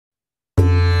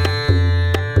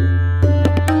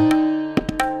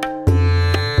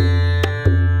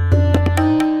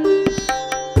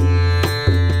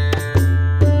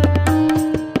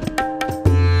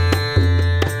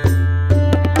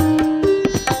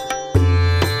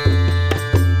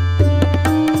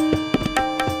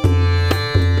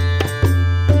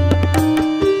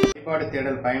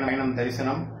பயணம்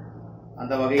தரிசனம்.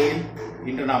 அந்த வகையில்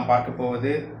இன்று நாம் பார்க்க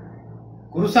போவது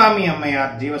குருசாமி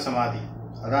அம்மையார் ஜீவசமாதி,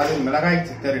 அதாவது மிளகாய்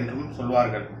சித்தர் என்றும்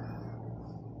சொல்வார்கள்.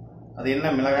 அது என்ன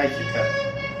மிளகாய் சித்தர்?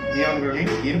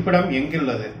 இவர்களின் இருப்பிடம்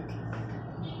எங்குள்ளது?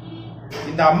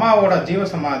 இந்த அம்மாவோட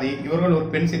ஜீவசமாதி, இவர்கள் ஒரு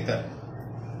பெண் சித்தர்.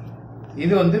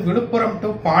 இது விழுப்புரம் டு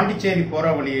பாண்டிச்சேரி போற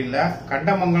வழியில்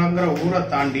கண்டமங்கலங்கிற ஊரை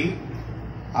தாண்டி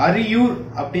அரியூர்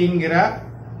அப்படிங்கிற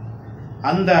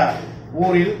அந்த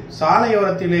ஊரில்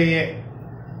சாலையோரத்திலேயே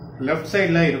லெப்ட்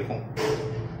சைட்ல இருக்கும்.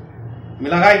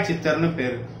 மிளகாய் சித்தர்னு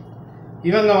பேரு.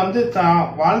 இவங்க தான்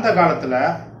வாழ்ந்த காலத்துல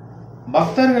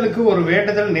பக்தர்களுக்கு ஒரு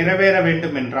வேண்டுதல் நிறைவேற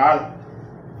வேண்டும் என்றால்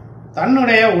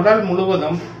தன்னுடைய உடல்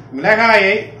முழுவதும்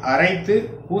மிளகாயை அரைத்து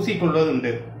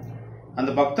பூசிக்கொள்வதுண்டு. அந்த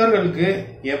பக்தர்களுக்கு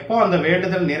எப்போ அந்த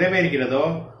வேண்டுதல் நிறைவேறுகிறதோ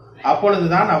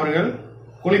அப்பொழுதுதான் அவர்கள்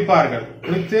குளிப்பார்கள்.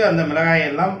 குளித்து அந்த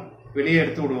மிளகாயெல்லாம் வெளியே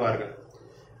எடுத்து விடுவார்கள்.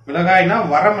 மிளகாய்னா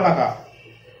வரமிளகாய்.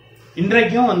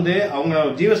 இன்றைக்கும் அவங்க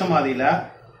ஜீவசமாதியில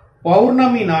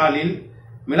பௌர்ணமி நாளில்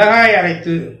மிளகாய்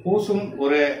அரைத்து பூசும்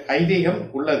ஒரு ஐதீகம்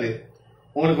உள்ளது.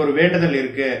 உங்களுக்கு ஒரு வேண்டுதல்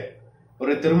இருக்கு,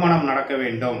 ஒரு திருமணம் நடக்க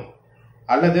வேண்டும்,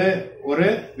 அல்லது ஒரு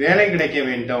வேலை கிடைக்க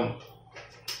வேண்டும்,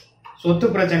 சொத்து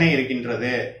பிரச்சனை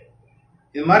இருக்கின்றது,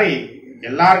 இது மாதிரி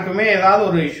எல்லாருக்குமே ஏதாவது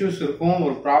ஒரு இஷ்யூஸ் இருக்கும்,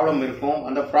 ஒரு ப்ராப்ளம் இருக்கும்.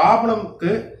 அந்த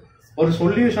ப்ராப்ளம்க்கு ஒரு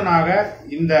சொல்யூஷனாக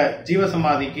இந்த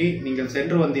ஜீவசமாதிக்கு நீங்கள்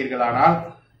சென்று வந்தீர்களானால்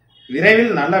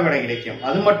விரைவில் நல்ல விடை கிடைக்கும்.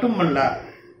 அது மட்டுமல்ல,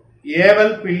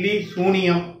 ஏவல், பில்லி,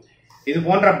 சூனியம், இது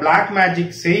போன்ற பிளாக்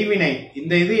மேஜிக், செய்வினை,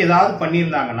 இந்த இது ஏதாவது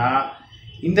பண்ணியிருந்தாங்கன்னா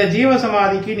இந்த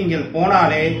ஜீவசமாதிக்கு நீங்கள்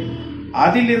போனாலே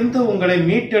அதிலிருந்து உங்களை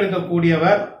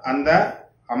மீட்டெடுக்கக்கூடியவர் அந்த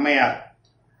அம்மையார்.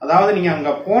 அதாவது நீங்க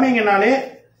அங்க போனீங்கன்னாலே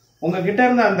உங்ககிட்ட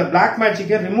இருந்த அந்த பிளாக்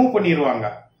மேஜிக்கை ரிமூவ் பண்ணிடுவாங்க.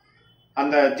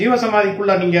 அந்த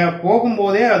ஜீவசமாதிக்குள்ள நீங்க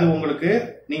போகும்போதே அது உங்களுக்கு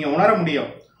நீங்க உணர முடியும்.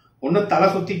 ஒண்ணு தலை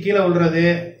சுத்தி கீழே விழுறது,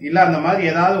 இல்ல அந்த மாதிரி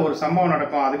ஏதாவது ஒரு சம்பவம்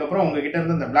நடக்கும். அதுக்கப்புறம் உங்ககிட்ட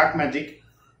இருந்து அந்த பிளாக் மேஜிக்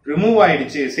ரிமூவ்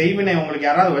ஆயிடுச்சு, செய்வினை உங்களுக்கு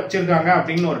யாராவது வச்சிருக்காங்க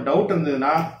அப்படின்னு ஒரு டவுட்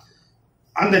இருந்ததுன்னா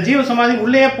அந்த ஜீவசமாதி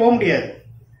உள்ளேயே போக முடியாது.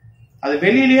 அது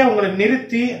வெளியிலேயே உங்களை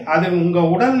நிறுத்தி அது உங்க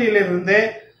உடலிலிருந்து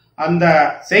அந்த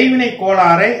செய்வினை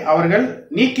கோளாறை அவர்கள்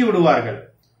நீக்கி விடுவார்கள்.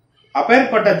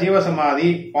 அப்பேற்பட்ட ஜீவசமாதி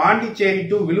பாண்டிச்சேரி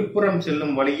டு விழுப்புரம்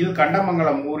செல்லும் வழியில்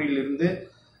கண்டமங்கலம் ஊரில் இருந்து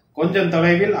கொஞ்சம்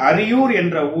தொலைவில் அரியூர்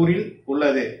என்ற ஊரில்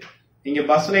உள்ளது. நீங்க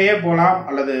பஸ்லயே போகலாம்,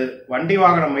 அல்லது வண்டி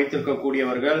வாகனம்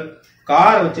வைத்திருக்கக்கூடியவர்கள்,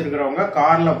 கார் வச்சிருக்கிறவங்க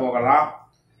கார்ல போகலாம்.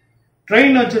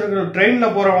 ட்ரெயின்ல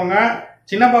போறவங்க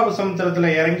சின்னபாபு சமுத்திரத்துல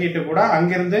இறங்கிட்டு கூட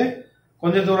அங்கிருந்து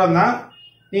கொஞ்ச தூரம் தான்,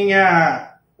 நீங்க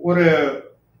ஒரு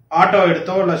ஆட்டோ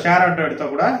எடுத்தோ இல்ல ஷேர் ஆட்டோ எடுத்தோ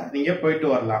கூட நீங்க போயிட்டு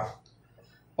வரலாம்.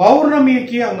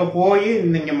 பௌர்ணமிக்கு அங்க போய்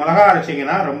நீங்க மிளகாய்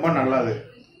அரைச்சிங்கன்னா ரொம்ப நல்லது.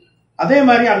 அதே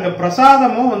மாதிரி அங்க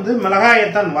பிரசாதமும்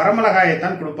மிளகாயத்தான்,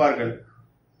 வரமிளகாயத்தான் கொடுப்பார்கள்.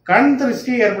 கண்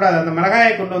திருஷ்டி ஏற்படாது. அந்த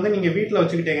மிளகாயை கொண்டு நீங்க வீட்டுல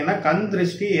வச்சுக்கிட்டீங்கன்னா கண்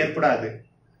திருஷ்டி ஏற்படாது.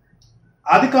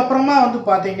 அதுக்கப்புறமா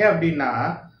பாத்தீங்க அப்படின்னா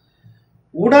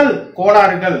உடல்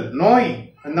கோளாறுகள், நோய்,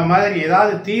 இந்த மாதிரி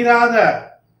ஏதாவது தீராத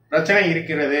பிரச்சனை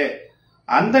இருக்கிறது,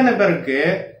 அந்த நபருக்கு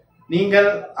நீங்கள்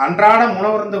அன்றாடம்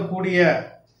உணவருந்தக்கூடிய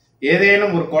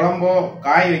ஏதேனும் ஒரு குழம்போ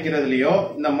காய் வைக்கிறதுலையோ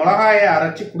இந்த மிளகாயை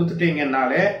அரைச்சி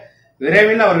கொடுத்துட்டீங்கன்னாலே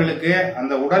விரைவில் அவர்களுக்கு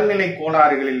அந்த உடல்நிலை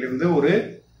கோளாறுகளில் இருந்து ஒரு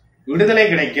விடுதலை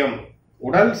கிடைக்கும்.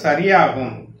 உடல்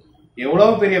சரியாகும்.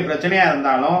 எவ்வளவு பெரிய பிரச்சனையா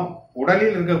இருந்தாலும்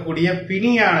உடலில் இருக்கக்கூடிய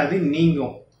பிணியானது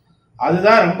நீங்கும்.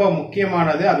 அதுதான் ரொம்ப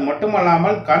முக்கியமானது. அது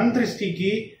மட்டுமல்லாமல் கண்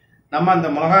திருஷ்டிக்கு நம்ம அந்த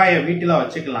மிளகாயை வீட்டில்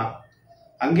வச்சுக்கலாம்.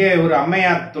 அங்கே ஒரு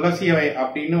அம்மையார் துளசியவை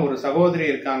அப்படின்னு ஒரு சகோதரி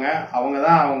இருக்காங்க. அவங்க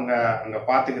தான் அங்க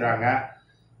பாத்துக்கிறாங்க.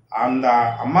 அந்த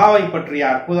அம்மாவை பற்றிய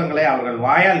அற்புதங்களை அவர்கள்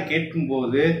வாயால்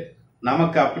கேட்கும்போது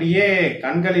நமக்கு அப்படியே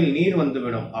கண்களில் நீர்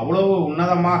வந்துவிடும். அவ்வளவு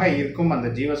உன்னதமாக இருக்கும் அந்த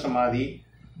ஜீவசமாதி.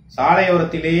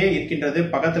 சாலையோரத்திலேயே இருக்கின்றது.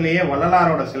 பக்கத்திலேயே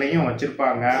வள்ளலாரோட சிலையும்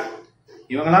வச்சிருப்பாங்க.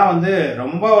 இவங்கெல்லாம்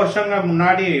ரொம்ப வருஷங்கள்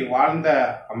முன்னாடி வாழ்ந்த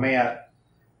அம்மையார்.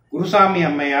 குருசாமி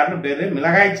அம்மையார்னு பேரு.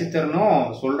 மிளகாய் சித்தர்னும்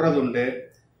சொல்றது உண்டு.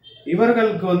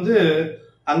 இவர்களுக்கு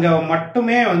அங்க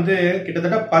மட்டுமே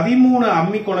கிட்டத்தட்ட 13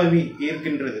 அம்மி குழவி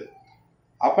இருக்கின்றது.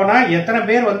 அப்பனா எத்தனை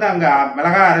பேர் அங்க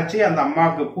மிளகாய் அரைச்சி அந்த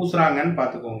அம்மாவுக்கு பூசுறாங்கன்னு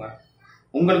பாத்துக்கோங்க.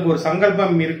 உங்களுக்கு ஒரு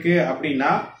சங்கல்பம் இருக்கு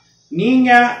அப்படின்னா நீங்க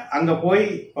அங்க போய்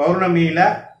பௌர்ணமியில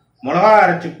மிளகாய்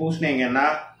அரைச்சி பூசினீங்கன்னா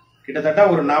கிட்டத்தட்ட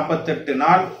ஒரு 48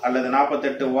 நாள் அல்லது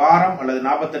 48 வாரம் அல்லது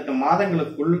 48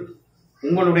 மாதங்களுக்குள்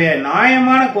உங்களுடைய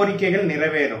நியாயமான கோரிக்கைகள்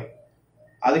நிறைவேறும்.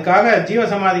 அதுக்காக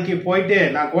ஜீவசமாதிக்கு போயிட்டு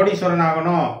நான் கோடீஸ்வரன்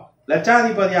ஆகணும்,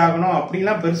 லட்சாதிபதி ஆகணும்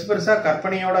அப்படின்லாம் பெருசு பெருசா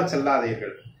கற்பனையோட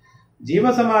செல்லாதீர்கள்.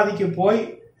 ஜீவசமாதிக்கு போய்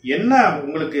என்ன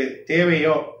உங்களுக்கு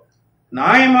தேவையோ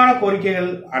நியாயமான கோரிக்கைகள்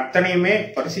அத்தனையுமே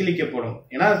பரிசீலிக்கப்படும்.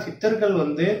 ஏன்னா சித்தர்கள்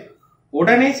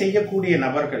உடனே செய்யக்கூடிய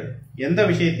நபர்கள். எந்த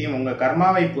விஷயத்தையும் உங்க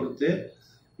கர்மாவை பொறுத்து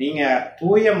நீங்க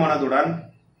தூய மனதுடன்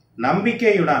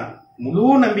நம்பிக்கையுடன் முழு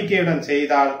நம்பிக்கையுடன்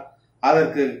செய்தால்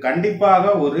அதற்கு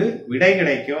கண்டிப்பாக ஒரு விடை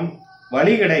கிடைக்கும்,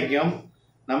 வழி கிடைக்கும்.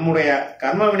 நம்முடைய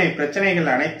கர்மவினை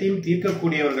பிரச்சனைகள் அனைத்தையும்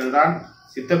தீர்க்கக்கூடியவர்கள் தான்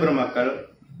சித்த பெருமக்கள்.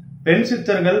 பெண்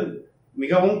சித்தர்கள்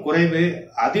மிகவும் குறைவு.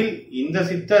 அதில் இந்த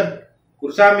சித்தர்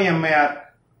குருசாமி அம்மையார்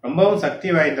ரொம்பவும் சக்தி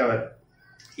வாய்ந்தவர்.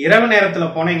 இரவு நேரத்துல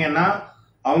போனீங்கன்னா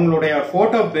அவங்களுடைய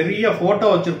போட்டோ, பெரிய போட்டோ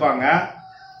வச்சிருப்பாங்க.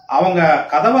 அவங்க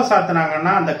கதவை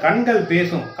சாத்தினாங்கன்னா அந்த கண்கள்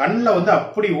பேசும். கண்ணில்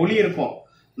அப்படி ஒளி இருக்கும்.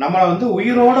 நம்மளை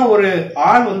உயிரோட ஒரு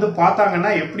ஆள்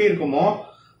பார்த்தாங்கன்னா எப்படி இருக்குமோ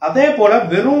அதே போல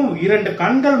வெறும் 2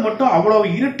 கண்கள் மட்டும் அவ்வளவு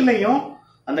இருட்டுலையும்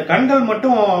அந்த கண்கள்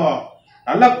மட்டும்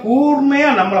நல்லா கூர்மையா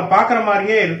நம்மளை பார்க்குற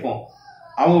மாதிரியே இருக்கும்.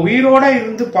 அவங்க உயிரோட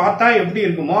இருந்து பார்த்தா எப்படி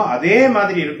இருக்குமோ அதே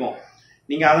மாதிரி இருக்கும்.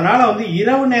 நீங்க அதனால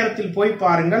இரவு நேரத்தில் போய்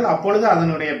பாருங்கள். அப்பொழுது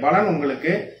அதனுடைய பலன்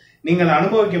உங்களுக்கு நீங்கள்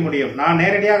அனுபவிக்க முடியும். நான்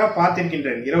நேரடியாக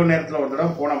பார்த்திருக்கின்றேன். இரவு நேரத்தில் ஒரு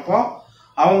தடவை போனப்போ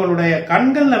அவங்களுடைய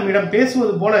கண்கள் நம்மிடம்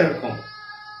பேசுவது போல இருக்கும்.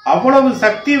 அவ்வளவு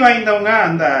சக்தி வாய்ந்தவங்க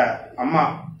அந்த அம்மா.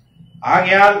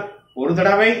 ஆகையால் ஒரு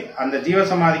தடவை அந்த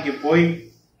ஜீவசமாதிக்கு போய்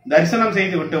தரிசனம்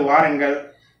செய்து விட்டு வாருங்கள்.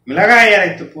 மிளகாய்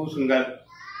அரைத்து பூசுங்கள்.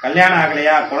 கல்யாணம்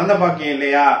ஆகலையா, குழந்தை பாக்கியம்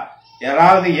இல்லையா,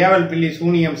 யாராவது ஏவல் பில்லி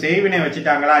சூனியம் செய்வினை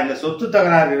வச்சுட்டாங்களா, இல்ல சொத்து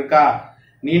தகராறு இருக்கா,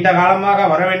 நீண்ட காலமாக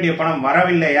வர வேண்டிய பணம்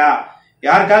வரவில்லையா,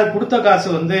 யாருக்காவது கொடுத்த காசு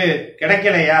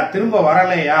கிடைக்கலையா, திரும்ப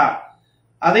வரலையா,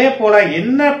 அதே போல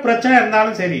என்ன பிரச்சனை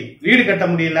இருந்தாலும் சரி, வீடு கட்ட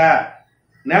முடியல,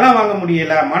 நிலம் வாங்க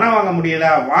முடியல, மனம் வாங்க முடியல,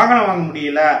 வாகனம் வாங்க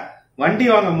முடியல, வண்டி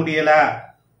வாங்க முடியல,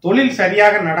 தொழில்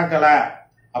சரியாக நடக்கல,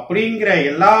 அப்படிங்கிற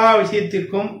எல்லா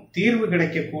விஷயத்திற்கும் தீர்வு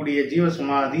கிடைக்கக்கூடிய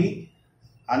ஜீவசமாதி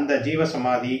அந்த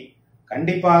ஜீவசமாதி.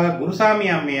 கண்டிப்பாக குருசாமி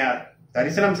அம்மையார்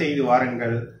தரிசனம் செய்து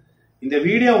வாருங்கள். இந்த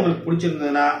வீடியோ உங்களுக்கு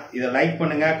பிடிச்சிருந்ததுன்னா இதை லைக்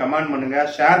பண்ணுங்க, கமெண்ட் பண்ணுங்க,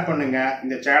 ஷேர் பண்ணுங்க,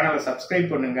 இந்த சேனலை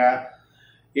சப்ஸ்கிரைப் பண்ணுங்க.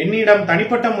 என்னிடம்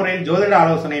தனிப்பட்ட முறையில் ஜோதிட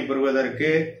ஆலோசனை பெறுவதற்கு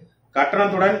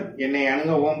கட்டணத்துடன் என்னை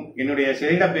அணுகவும். என்னுடைய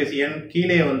செல்லிடப்பேசி எண்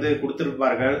கீழே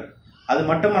கொடுத்திருப்பார்கள். அது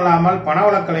மட்டுமல்லாமல்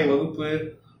பணவளக்கலை வகுப்பு,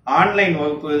 ஆன்லைன்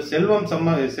வகுப்பு, செல்வம்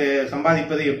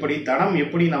சம்பாதிப்பது எப்படி, தனம்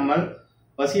எப்படி நம்ம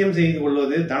வசியம் செய்து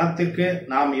கொள்வது, தனத்திற்கு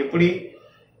நாம் எப்படி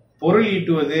பொருள்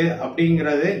ஈட்டுவது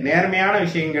அப்படிங்கிறது நேர்மையான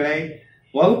விஷயங்களை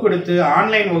வகுப்பெடுத்து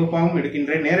ஆன்லைன் வகுப்பாகவும்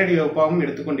எடுக்கின்றேன், நேரடி வகுப்பாகவும்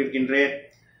எடுத்துக்கொண்டிருக்கின்றேன்.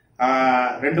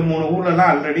 2-3 ஊர்லலாம்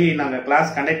ஆல்ரெடி நாங்கள்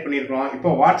கிளாஸ் கண்டக்ட் பண்ணியிருக்கிறோம். இப்போ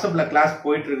வாட்ஸ்அப்பில் கிளாஸ்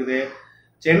போயிட்டு இருக்குது.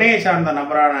 சென்னையை சார்ந்த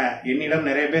நபரான என்னிடம்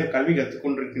நிறைய பேர் கல்வி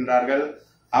கற்றுக்கொண்டிருக்கின்றார்கள்.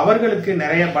 அவர்களுக்கு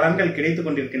நிறைய பலன்கள் கிடைத்து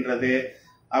கொண்டிருக்கின்றது.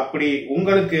 அப்படி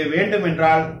உங்களுக்கு வேண்டும்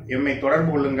என்றால் எம்மை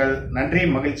தொடர்பு கொள்ளுங்கள். நன்றி,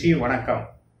 மகிழ்ச்சி, வணக்கம்.